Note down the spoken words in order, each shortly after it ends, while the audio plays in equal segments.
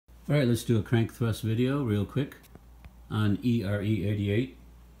Alright, let's do a crank thrust video real quick on ERE88.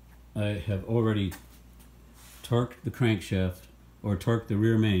 I have already torqued the crankshaft, or torqued the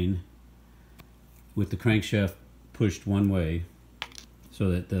rear main with the crankshaft pushed one way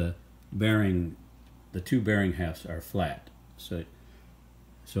so that the two bearing halves are flat. So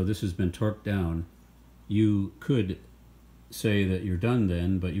this has been torqued down. You could say that you're done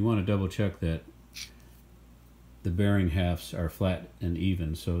then, but you want to double check that the bearing halves are flat and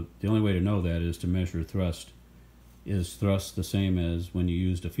even. So the only way to know that is to measure thrust. Is thrust the same as when you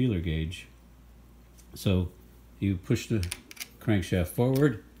used a feeler gauge? So you push the crankshaft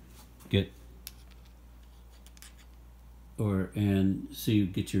forward, get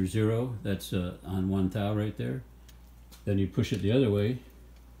your zero. That's on 1 thou right there. Then you push it the other way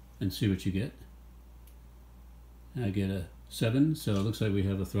and see what you get. I get a 7, so it looks like we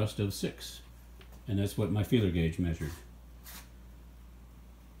have a thrust of 6. And that's what my feeler gauge measured.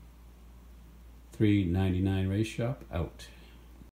 399 Race Shop out.